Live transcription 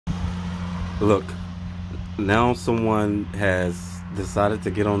Look, now someone has decided to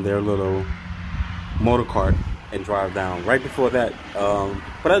get on their little motor cart and drive down. Right before that,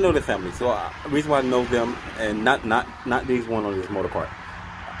 but I know the family, so the reason why I know them, and not these one on this motor cart,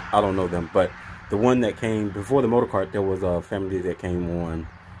 I don't know them, but the one that came before the motor cart, there was a family that came on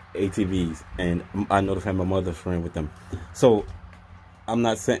ATVs, and I know the family, my mother's friend with them. So I'm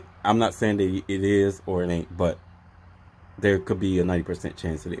not saying that it is or it ain't, but there could be a 90%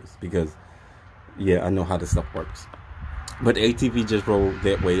 chance it is, because yeah, I know how this stuff works. But the ATV just rolled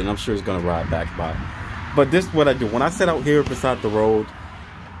that way, and I'm sure it's gonna ride back by. But this is what I do when I sit out here beside the road.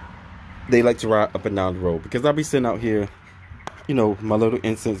 They like to ride up and down the road, because I'll be sitting out here, you know, my little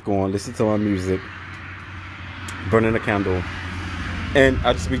incense going, listen to my music, burning a candle, and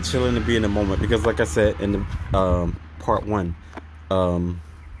I just be chilling and be in the moment. Because like I said in the part one,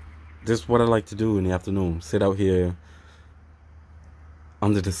 this is what I like to do in the afternoon: sit out here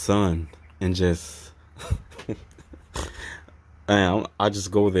under the sun and just and I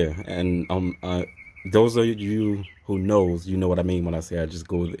just go there. And those of you who knows, you know what I mean when I say I just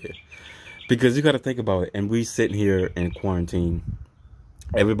go there. Because you got to think about it, and we sitting here in quarantine.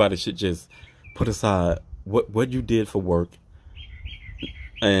 Everybody should just put aside what you did for work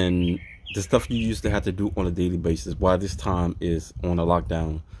and the stuff you used to have to do on a daily basis while this time is on a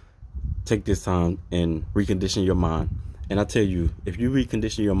lockdown. Take this time and recondition your mind. And I tell you, if you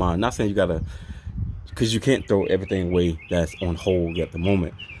recondition your mind, not saying you gotta, because you can't throw everything away that's on hold at the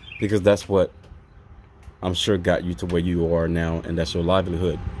moment, because that's what I'm sure got you to where you are now, and that's your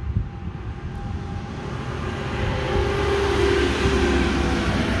livelihood.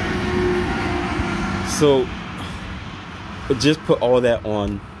 So just put all that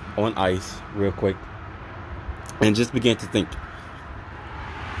on ice real quick and just begin to think.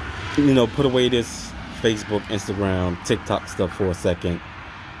 You know, put away this Facebook, Instagram, TikTok stuff for a second.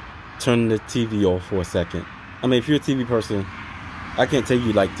 Turn the TV off for a second. I mean, if you're a TV person, I can't tell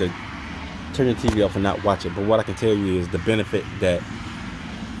you like to turn your TV off and not watch it, but what I can tell you is the benefit that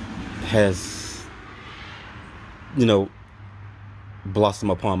has, you know,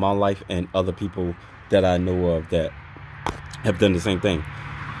 blossomed upon my life and other people that I know of that have done the same thing.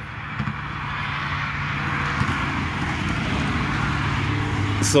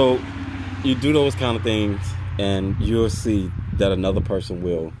 So you do those kind of things, and you'll see that another person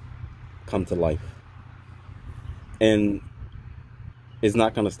will come to life. And it's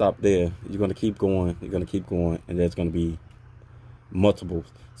not going to stop there. You're going to keep going. You're going to keep going. And there's going to be multiples.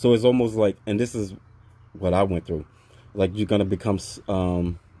 So it's almost like, and this is what I went through. Like, you're going to become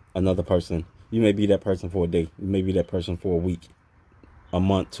another person. You may be that person for a day. You may be that person for a week, a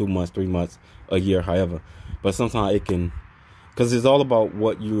month, 2 months, 3 months, a year, however. But sometimes it can, because it's all about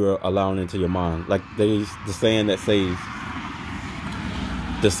what you're allowing into your mind. Like the saying that says,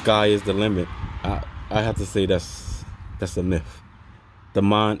 the sky is the limit. I have to say that's a myth. The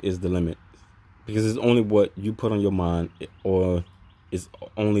mind is the limit, because it's only what you put on your mind, or it's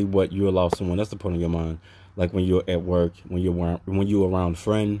only what you allow someone else to put on your mind. Like when you're at work, when you're around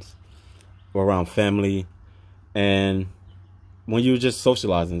friends, or around family, and when you're just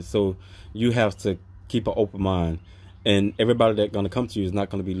socializing. So you have to keep an open mind, and everybody that's going to come to you is not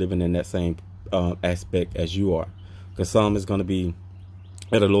going to be living in that same aspect as you are, because some is going to be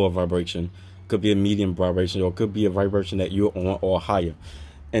at a lower vibration, could be a medium vibration, or could be a vibration that you're on or higher.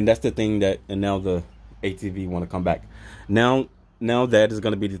 And that's the thing that, and now the ATV want to come back. Now that is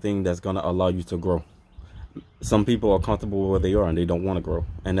going to be the thing that's going to allow you to grow. Some people are comfortable where they are and they don't want to grow,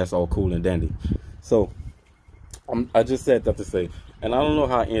 and that's all cool and dandy. So I just said that to say, and I don't know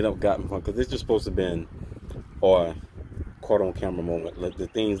how I ended up gotten from, because it's just supposed to be or caught on camera moment, like the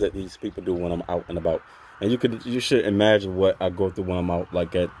things that these people do when I'm out and about. And you should imagine what I go through when I'm out,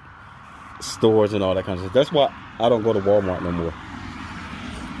 like at stores and all that kind of stuff. That's why I don't go to Walmart no more.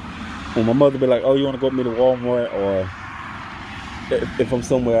 When my mother be like, "Oh, you want to go with me to Walmart?" or if I'm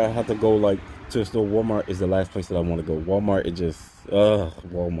somewhere I have to go like to a store, Walmart is the last place that I want to go. Walmart is just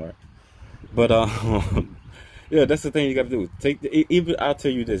Walmart. But yeah, that's the thing you got to do. Even I'll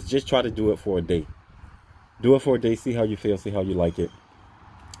tell you this: just try to do it for a day. Do it for a day. See how you feel. See how you like it,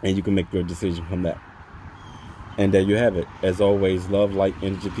 and you can make your decision from that. And there you have it. As always, love, light,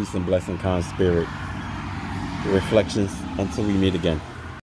 energy, peace, and blessing, kind spirit. Reflections until we meet again.